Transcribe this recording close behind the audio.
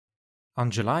On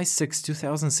July 6,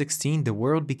 2016, the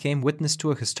world became witness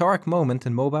to a historic moment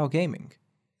in mobile gaming.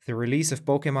 The release of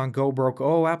Pokémon Go broke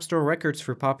all App Store records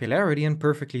for popularity and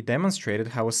perfectly demonstrated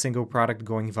how a single product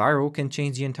going viral can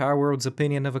change the entire world's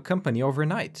opinion of a company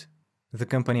overnight. The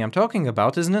company I'm talking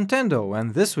about is Nintendo,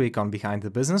 and this week on Behind the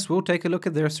Business we'll take a look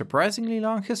at their surprisingly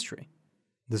long history.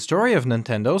 The story of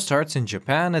Nintendo starts in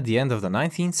Japan at the end of the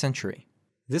 19th century.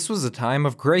 This was a time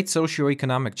of great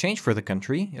socio-economic change for the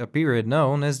country, a period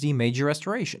known as the Meiji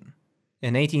Restoration.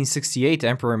 In 1868,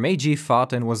 Emperor Meiji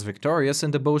fought and was victorious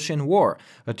in the Boshin War,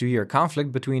 a 2-year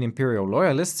conflict between imperial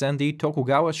loyalists and the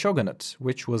Tokugawa shogunate,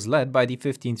 which was led by the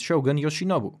 15th shogun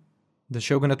Yoshinobu. The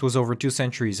shogunate was over 2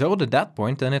 centuries old at that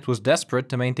point, and it was desperate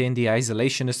to maintain the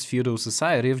isolationist feudal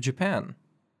society of Japan.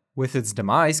 With its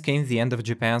demise came the end of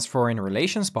Japan's foreign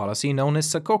relations policy known as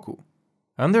Sakoku.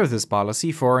 Under this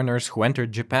policy, foreigners who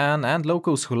entered Japan and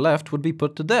locals who left would be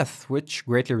put to death, which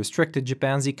greatly restricted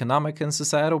Japan's economic and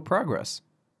societal progress.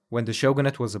 When the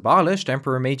shogunate was abolished,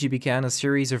 Emperor Meiji began a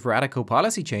series of radical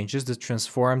policy changes that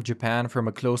transformed Japan from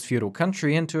a closed feudal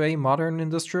country into a modern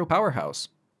industrial powerhouse.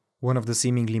 One of the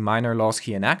seemingly minor laws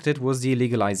he enacted was the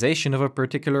legalization of a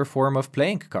particular form of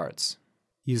playing cards.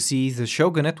 You see, the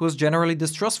shogunate was generally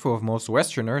distrustful of most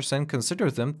Westerners and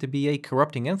considered them to be a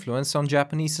corrupting influence on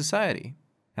Japanese society.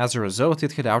 As a result,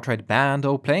 it had outright banned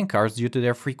all playing cards due to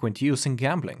their frequent use in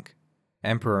gambling.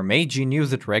 Emperor Meiji knew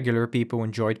that regular people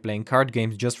enjoyed playing card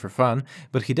games just for fun,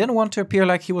 but he didn't want to appear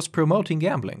like he was promoting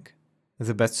gambling.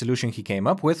 The best solution he came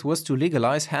up with was to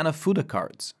legalize Hanafuda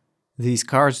cards. These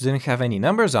cards didn't have any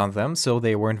numbers on them, so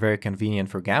they weren't very convenient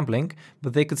for gambling,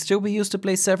 but they could still be used to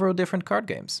play several different card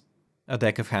games. A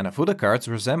deck of Hanafuda cards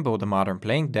resembled a modern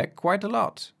playing deck quite a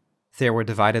lot. They were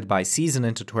divided by season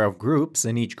into 12 groups,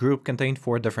 and each group contained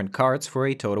 4 different cards for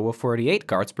a total of 48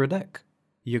 cards per deck.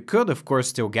 You could, of course,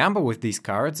 still gamble with these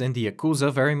cards, and the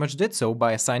Yakuza very much did so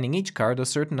by assigning each card a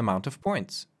certain amount of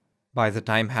points. By the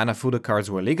time Hanafuda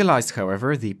cards were legalized,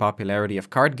 however, the popularity of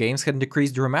card games had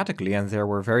decreased dramatically, and there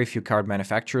were very few card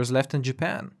manufacturers left in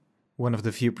Japan. One of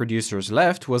the few producers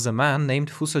left was a man named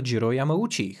Fusajiro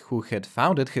Yamauchi, who had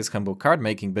founded his humble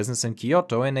card-making business in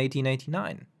Kyoto in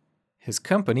 1889. His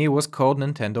company was called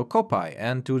Nintendo Koppai,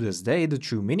 and to this day the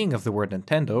true meaning of the word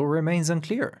Nintendo remains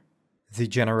unclear. The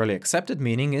generally accepted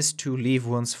meaning is to leave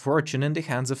one's fortune in the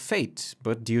hands of fate,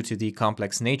 but due to the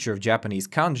complex nature of Japanese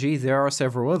kanji, there are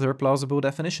several other plausible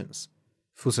definitions.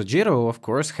 Fusajiro, of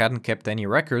course, hadn't kept any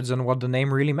records on what the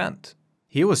name really meant.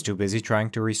 He was too busy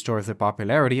trying to restore the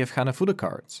popularity of Hanafuda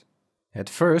cards. At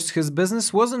first, his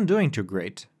business wasn't doing too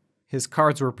great. His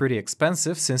cards were pretty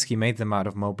expensive since he made them out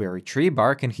of mulberry tree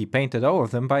bark and he painted all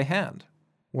of them by hand.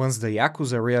 Once the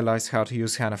Yakuza realized how to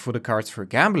use Hanafuda cards for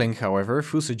gambling, however,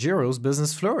 Fusajiro's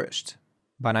business flourished.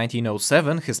 By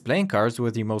 1907, his playing cards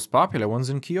were the most popular ones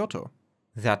in Kyoto.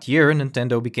 That year,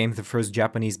 Nintendo became the first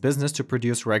Japanese business to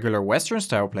produce regular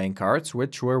Western-style playing cards,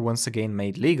 which were once again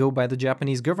made legal by the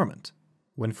Japanese government.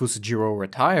 When Fusajiro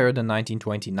retired in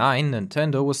 1929,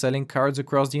 Nintendo was selling cards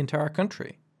across the entire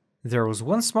country. There was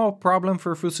one small problem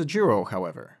for Fusajiro,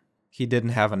 however. He didn't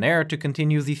have an heir to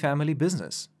continue the family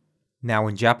business. Now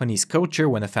in Japanese culture,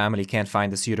 when a family can't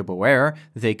find a suitable heir,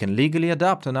 they can legally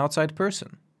adopt an outside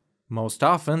person. Most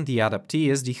often, the adoptee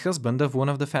is the husband of one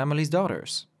of the family's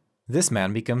daughters. This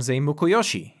man becomes a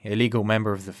Mukoyoshi, a legal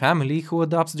member of the family who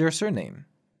adopts their surname.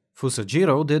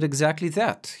 Fusajiro did exactly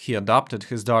that. He adopted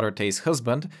his daughter Tei's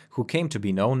husband, who came to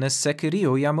be known as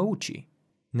Sekiryo Yamauchi.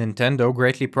 Nintendo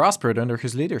greatly prospered under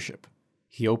his leadership.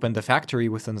 He opened a factory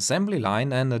with an assembly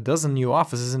line and a dozen new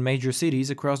offices in major cities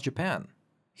across Japan.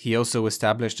 He also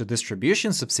established a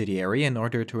distribution subsidiary in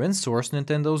order to insource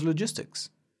Nintendo's logistics.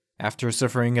 After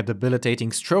suffering a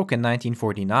debilitating stroke in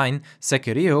 1949,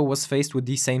 Sekiryo was faced with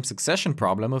the same succession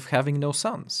problem of having no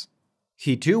sons.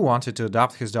 He too wanted to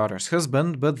adopt his daughter's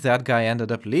husband, but that guy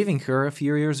ended up leaving her a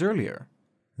few years earlier.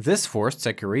 This forced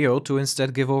Sekiryo to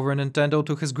instead give over Nintendo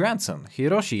to his grandson,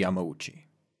 Hiroshi Yamauchi.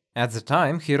 At the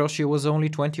time, Hiroshi was only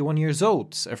 21 years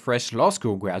old, a fresh law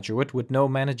school graduate with no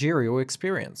managerial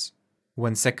experience.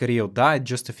 When Sekiryo died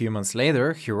just a few months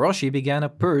later, Hiroshi began a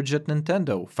purge at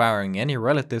Nintendo, firing any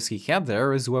relatives he had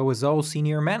there as well as all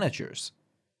senior managers.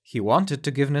 He wanted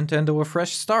to give Nintendo a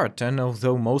fresh start, and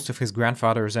although most of his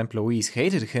grandfather's employees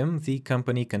hated him, the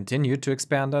company continued to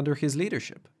expand under his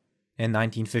leadership. In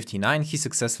 1959, he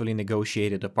successfully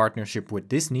negotiated a partnership with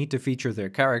Disney to feature their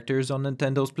characters on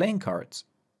Nintendo's playing cards.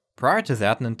 Prior to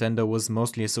that, Nintendo was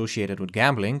mostly associated with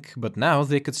gambling, but now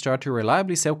they could start to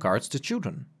reliably sell cards to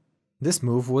children. This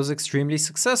move was extremely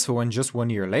successful, and just 1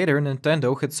 year later,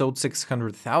 Nintendo had sold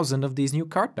 600,000 of these new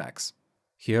card packs.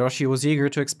 Hiroshi was eager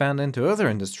to expand into other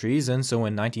industries, and so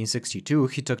in 1962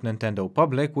 he took Nintendo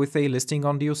public with a listing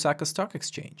on the Osaka Stock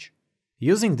Exchange.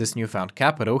 Using this newfound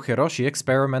capital, Hiroshi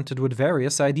experimented with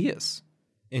various ideas.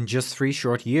 In just 3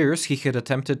 short years, he had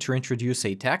attempted to introduce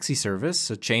a taxi service,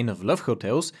 a chain of love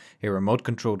hotels, a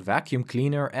remote-controlled vacuum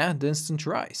cleaner, and instant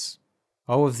rice.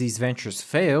 All of these ventures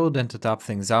failed, and to top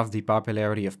things off, the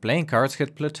popularity of playing cards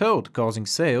had plateaued, causing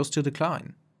sales to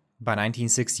decline. By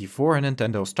 1964,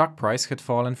 Nintendo's stock price had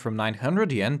fallen from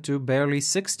 900 yen to barely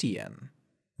 60 yen.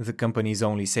 The company's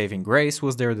only saving grace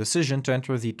was their decision to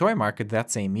enter the toy market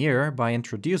that same year by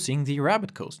introducing the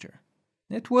Rabbit Coaster.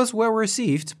 It was well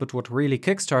received, but what really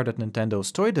kickstarted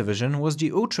Nintendo's toy division was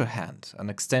the Ultra Hand, an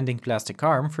extending plastic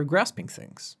arm for grasping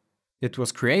things. It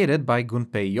was created by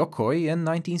Gunpei Yokoi in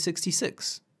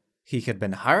 1966. He had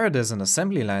been hired as an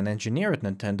assembly line engineer at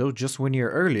Nintendo just 1 year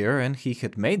earlier, and he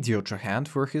had made the Ultra Hand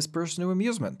for his personal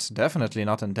amusement, definitely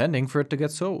not intending for it to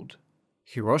get sold.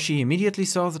 Hiroshi immediately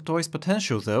saw the toy's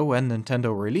potential though, and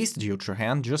Nintendo released the Ultra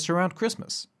Hand just around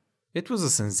Christmas. It was a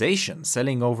sensation,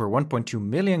 selling over 1.2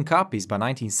 million copies by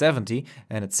 1970,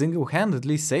 and it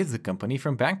single-handedly saved the company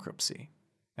from bankruptcy.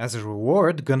 As a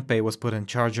reward, Gunpei was put in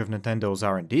charge of Nintendo's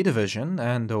R&D division,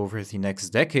 and over the next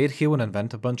decade he would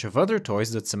invent a bunch of other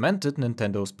toys that cemented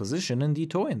Nintendo's position in the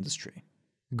toy industry.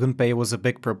 Gunpei was a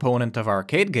big proponent of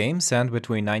arcade games, and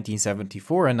between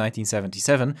 1974 and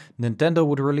 1977, Nintendo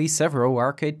would release several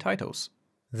arcade titles.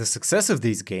 The success of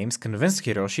these games convinced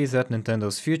Hiroshi that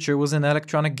Nintendo's future was in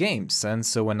electronic games, and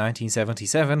so in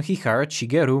 1977 he hired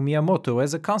Shigeru Miyamoto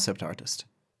as a concept artist.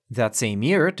 That same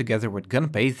year, together with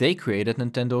Gunpei, they created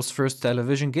Nintendo's first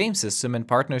television game system in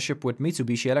partnership with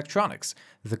Mitsubishi Electronics,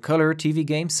 the Color TV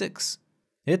Game 6.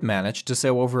 It managed to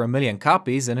sell over 1 million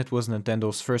copies, and it was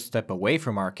Nintendo's first step away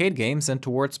from arcade games and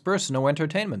towards personal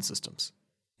entertainment systems.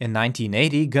 In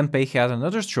 1980, Gunpei had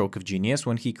another stroke of genius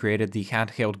when he created the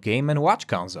handheld Game & Watch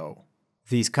console.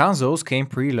 These consoles came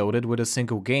preloaded with a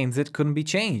single game that couldn't be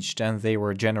changed, and they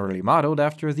were generally modeled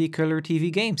after the Color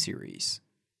TV game series.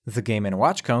 The Game &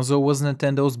 Watch console was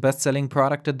Nintendo's best-selling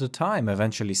product at the time,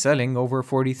 eventually selling over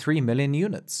 43 million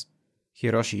units.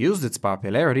 Hiroshi used its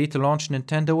popularity to launch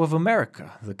Nintendo of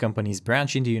America, the company's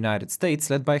branch in the United States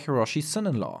led by Hiroshi's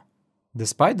son-in-law.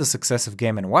 Despite the success of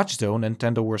Game & Watch though,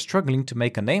 Nintendo were struggling to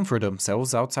make a name for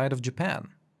themselves outside of Japan.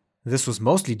 This was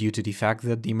mostly due to the fact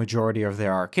that the majority of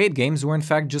their arcade games were in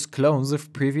fact just clones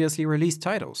of previously released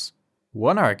titles.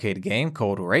 One arcade game,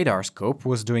 called Radar Scope,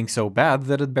 was doing so bad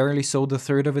that it barely sold a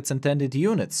third of its intended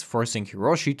units, forcing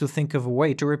Hiroshi to think of a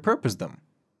way to repurpose them.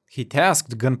 He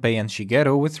tasked Gunpei and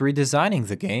Shigeru with redesigning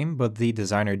the game, but the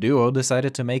designer duo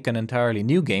decided to make an entirely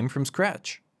new game from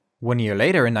scratch. 1 year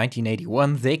later, in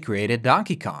 1981, they created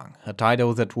Donkey Kong, a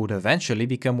title that would eventually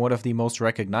become one of the most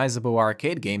recognizable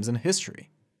arcade games in history.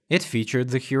 It featured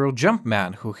the hero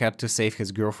Jumpman, who had to save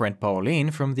his girlfriend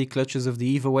Pauline from the clutches of the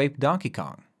evil ape Donkey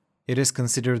Kong. It is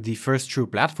considered the first true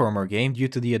platformer game due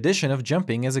to the addition of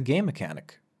jumping as a game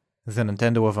mechanic. The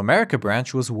Nintendo of America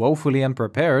branch was woefully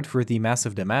unprepared for the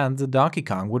massive demand that Donkey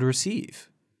Kong would receive.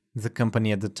 The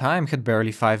company at the time had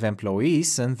barely 5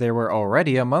 employees, and they were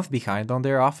already a month behind on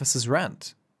their office's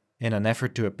rent. In an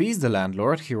effort to appease the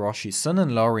landlord, Hiroshi's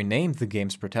son-in-law renamed the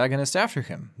game's protagonist after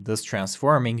him, thus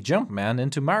transforming Jumpman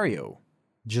into Mario.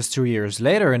 Just 2 years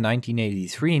later, in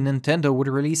 1983, Nintendo would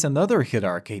release another hit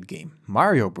arcade game,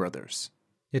 Mario Brothers.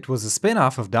 It was a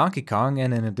spin-off of Donkey Kong,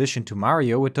 and in addition to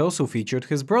Mario, it also featured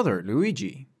his brother,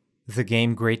 Luigi. The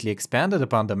game greatly expanded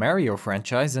upon the Mario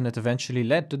franchise, and it eventually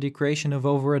led to the creation of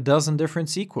over a dozen different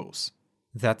sequels.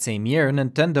 That same year,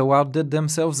 Nintendo outdid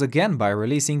themselves again by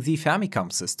releasing the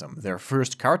Famicom system, their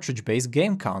first cartridge-based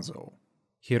game console.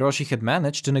 Hiroshi had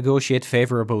managed to negotiate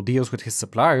favorable deals with his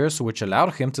suppliers, which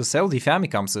allowed him to sell the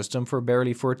Famicom system for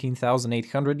barely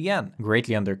 14,800 yen,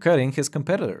 greatly undercutting his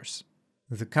competitors.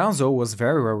 The console was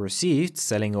very well received,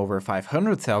 selling over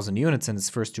 500,000 units in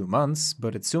its first 2 months,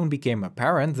 but it soon became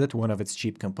apparent that one of its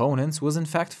cheap components was in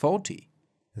fact faulty.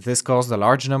 This caused a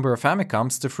large number of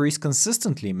Famicoms to freeze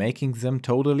consistently, making them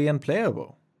totally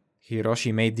unplayable.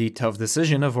 Hiroshi made the tough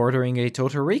decision of ordering a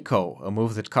total recall, a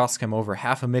move that cost him over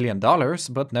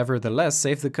 $500,000, but nevertheless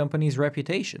saved the company's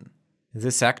reputation.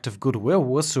 This act of goodwill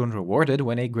was soon rewarded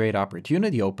when a great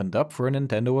opportunity opened up for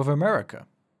Nintendo of America.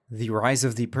 The rise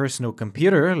of the personal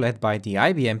computer, led by the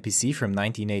IBM PC from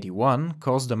 1981,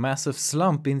 caused a massive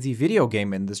slump in the video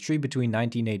game industry between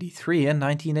 1983 and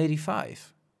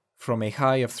 1985. From a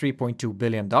high of $3.2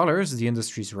 billion, the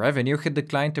industry's revenue had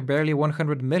declined to barely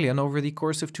 $100 million over the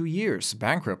course of 2 years,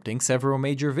 bankrupting several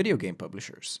major video game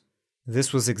publishers.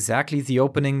 This was exactly the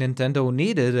opening Nintendo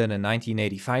needed, and in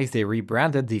 1985 they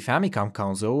rebranded the Famicom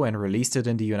console and released it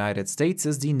in the United States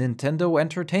as the Nintendo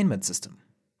Entertainment System.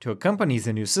 To accompany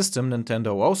the new system,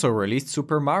 Nintendo also released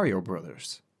Super Mario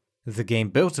Bros. The game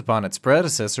built upon its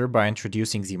predecessor by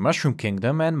introducing the Mushroom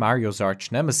Kingdom and Mario's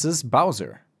arch-nemesis,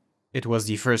 Bowser. It was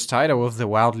the first title of the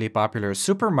wildly popular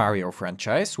Super Mario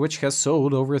franchise, which has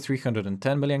sold over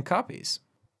 310 million copies.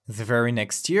 The very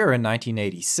next year, in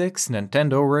 1986,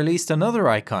 Nintendo released another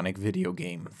iconic video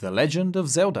game, The Legend of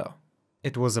Zelda.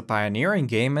 It was a pioneering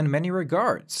game in many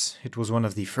regards. It was one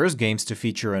of the first games to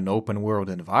feature an open-world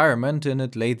environment, and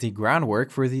it laid the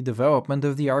groundwork for the development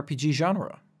of the RPG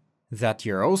genre. That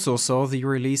year also saw the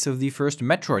release of the first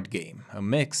Metroid game, a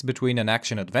mix between an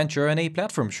action-adventure and a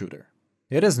platform shooter.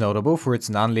 It is notable for its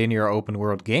non-linear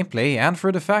open-world gameplay and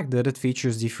for the fact that it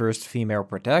features the first female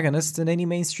protagonist in any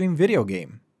mainstream video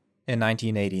game. In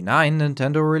 1989,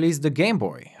 Nintendo released the Game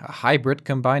Boy, a hybrid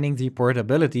combining the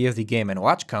portability of the Game &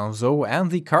 Watch console and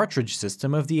the cartridge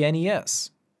system of the NES.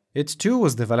 It too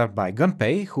was developed by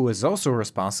Gunpei, who is also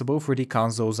responsible for the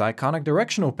console's iconic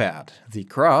directional pad, the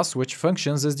Cross, which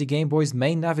functions as the Game Boy's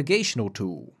main navigational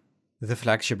tool. The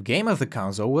flagship game of the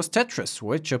console was Tetris,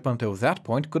 which up until that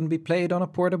point couldn't be played on a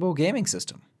portable gaming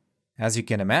system. As you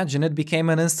can imagine, it became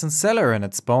an instant seller and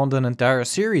it spawned an entire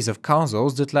series of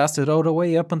consoles that lasted all the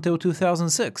way up until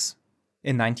 2006.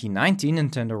 In 1990,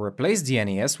 Nintendo replaced the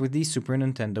NES with the Super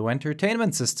Nintendo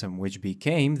Entertainment System, which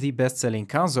became the best-selling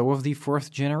console of the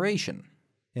fourth generation.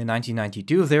 In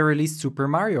 1992, they released Super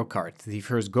Mario Kart, the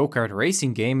first go-kart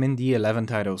racing game in the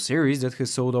 11-title series that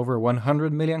has sold over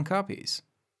 100 million copies.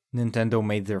 Nintendo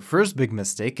made their first big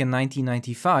mistake in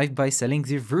 1995 by selling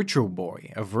the Virtual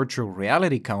Boy, a virtual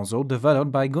reality console developed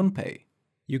by Gunpei.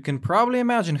 You can probably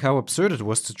imagine how absurd it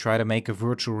was to try to make a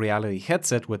virtual reality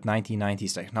headset with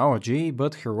 1990s technology,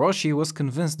 but Hiroshi was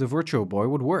convinced the Virtual Boy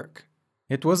would work.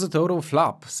 It was a total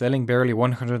flop, selling barely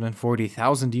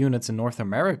 140,000 units in North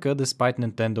America despite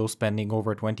Nintendo spending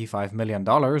over $25 million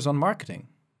on marketing.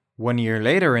 1 year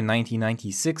later, in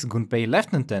 1996, Gunpei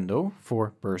left Nintendo,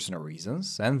 for personal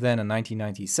reasons, and then in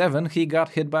 1997 he got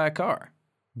hit by a car.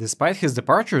 Despite his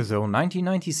departure though,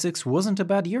 1996 wasn't a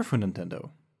bad year for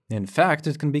Nintendo. In fact,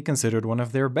 it can be considered one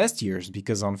of their best years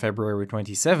because on February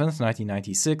 27,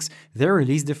 1996, they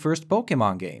released the first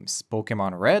Pokémon games,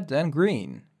 Pokémon Red and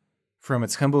Green. From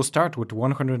its humble start with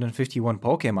 151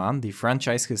 Pokémon, the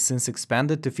franchise has since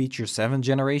expanded to feature 7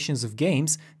 generations of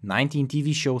games, 19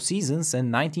 TV show seasons,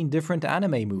 and 19 different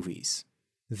anime movies.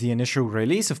 The initial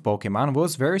release of Pokémon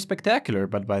was very spectacular,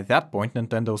 but by that point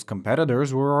Nintendo's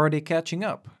competitors were already catching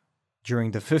up. During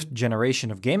the 5th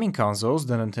generation of gaming consoles,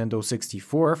 the Nintendo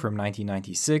 64 from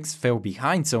 1996 fell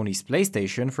behind Sony's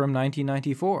PlayStation from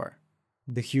 1994.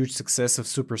 The huge success of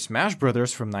Super Smash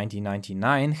Bros. From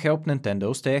 1999 helped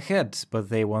Nintendo stay ahead, but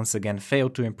they once again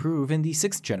failed to improve in the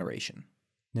 6th generation.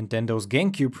 Nintendo's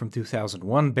GameCube from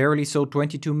 2001 barely sold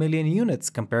 22 million units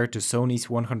compared to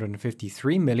Sony's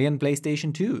 153 million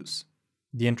PlayStation 2s.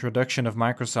 The introduction of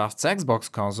Microsoft's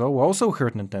Xbox console also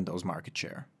hurt Nintendo's market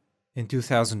share. In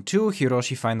 2002,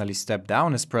 Hiroshi finally stepped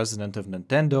down as president of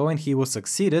Nintendo and he was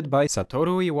succeeded by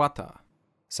Satoru Iwata.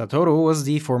 Satoru was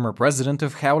the former president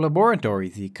of HAL Laboratory,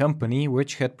 the company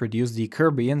which had produced the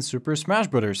Kirby and Super Smash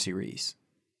Bros. Series.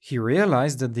 He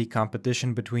realized that the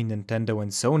competition between Nintendo and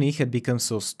Sony had become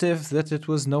so stiff that it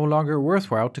was no longer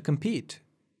worthwhile to compete.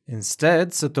 Instead,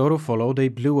 Satoru followed a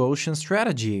blue ocean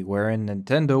strategy, wherein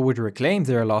Nintendo would reclaim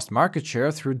their lost market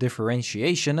share through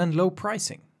differentiation and low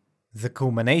pricing. The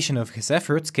culmination of his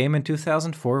efforts came in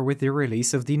 2004 with the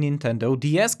release of the Nintendo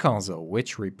DS console,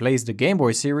 which replaced the Game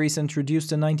Boy series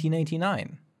introduced in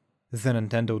 1989. The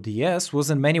Nintendo DS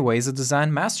was in many ways a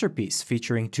design masterpiece,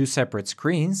 featuring 2 separate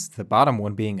screens, the bottom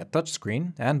one being a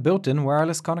touchscreen, and built-in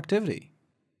wireless connectivity.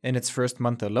 In its first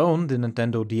month alone, the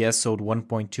Nintendo DS sold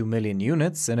 1.2 million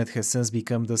units, and it has since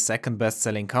become the second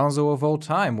best-selling console of all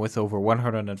time with over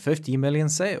 150 million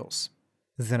sales.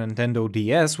 The Nintendo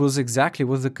DS was exactly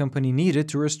what the company needed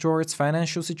to restore its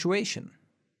financial situation.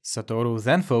 Satoru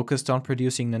then focused on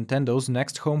producing Nintendo's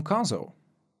next home console.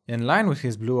 In line with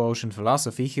his blue ocean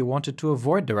philosophy, he wanted to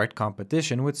avoid direct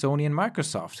competition with Sony and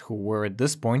Microsoft, who were at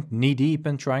this point knee-deep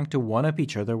in trying to one-up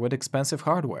each other with expensive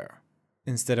hardware.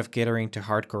 Instead of catering to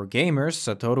hardcore gamers,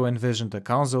 Satoru envisioned a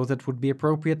console that would be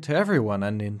appropriate to everyone,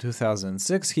 and in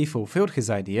 2006 he fulfilled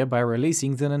his idea by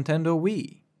releasing the Nintendo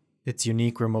Wii. Its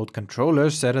unique remote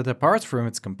controller set it apart from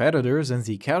its competitors and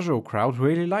the casual crowd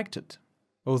really liked it.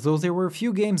 Although there were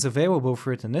few games available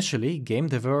for it initially, game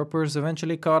developers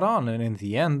eventually caught on and in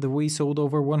the end the Wii sold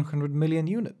over 100 million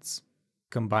units.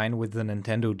 Combined with the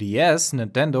Nintendo DS,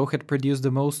 Nintendo had produced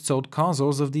the most sold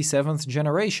consoles of the 7th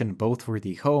generation, both for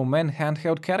the home and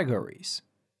handheld categories.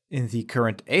 In the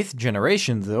current 8th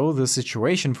generation, though, the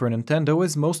situation for Nintendo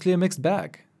is mostly a mixed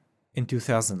bag. In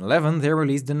 2011, they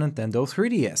released the Nintendo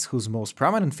 3DS, whose most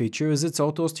prominent feature is its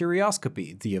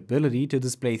auto-stereoscopy, the ability to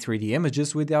display 3D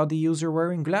images without the user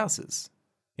wearing glasses.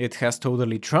 It has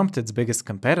totally trumped its biggest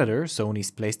competitor,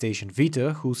 Sony's PlayStation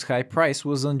Vita, whose high price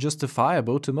was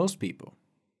unjustifiable to most people.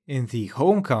 In the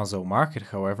home console market,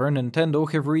 however, Nintendo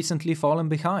have recently fallen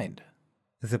behind.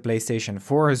 The PlayStation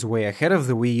 4 is way ahead of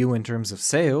the Wii U in terms of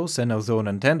sales, and although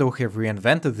Nintendo have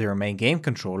reinvented their main game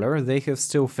controller, they have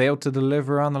still failed to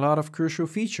deliver on a lot of crucial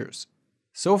features.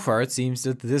 So far, it seems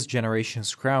that this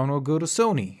generation's crown will go to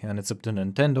Sony, and it's up to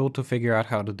Nintendo to figure out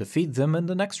how to defeat them in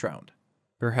the next round.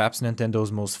 Perhaps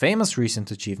Nintendo's most famous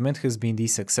recent achievement has been the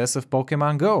success of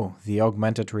Pokémon Go, the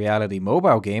augmented reality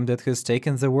mobile game that has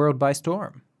taken the world by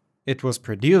storm. It was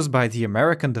produced by the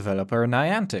American developer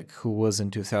Niantic, who was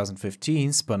in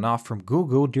 2015 spun off from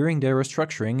Google during their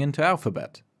restructuring into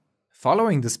Alphabet.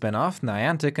 Following the spin-off,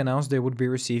 Niantic announced they would be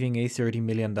receiving a $30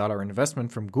 million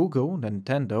investment from Google,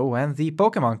 Nintendo, and the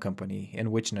Pokémon Company,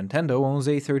 in which Nintendo owns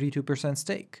a 32%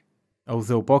 stake.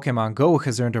 Although Pokémon Go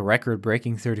has earned a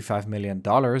record-breaking $35 million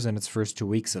in its first 2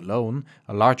 weeks alone,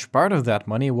 a large part of that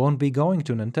money won't be going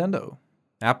to Nintendo.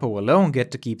 Apple alone get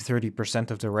to keep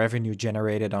 30% of the revenue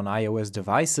generated on iOS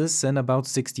devices, and about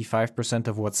 65%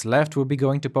 of what's left will be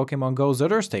going to Pokémon Go's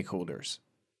other stakeholders.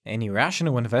 Any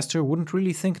rational investor wouldn't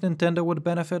really think Nintendo would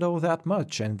benefit all that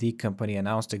much, and the company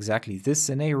announced exactly this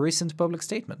in a recent public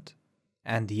statement.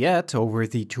 And yet, over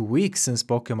the 2 weeks since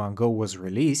Pokémon Go was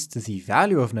released, the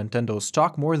value of Nintendo's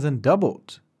stock more than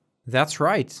doubled. That's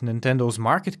right, Nintendo's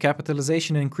market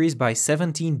capitalization increased by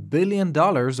 $17 billion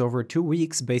over 2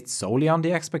 weeks based solely on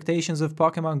the expectations of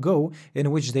Pokémon Go, in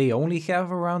which they only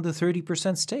have around a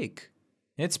 30% stake.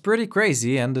 It's pretty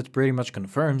crazy, and it pretty much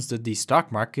confirms that the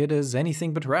stock market is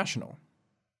anything but rational.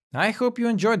 I hope you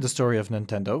enjoyed the story of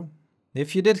Nintendo.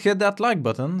 If you did, hit that like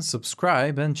button,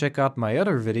 subscribe, and check out my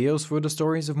other videos for the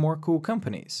stories of more cool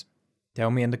companies.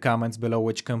 Tell me in the comments below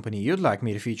which company you'd like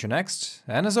me to feature next,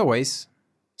 and as always,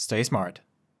 stay smart.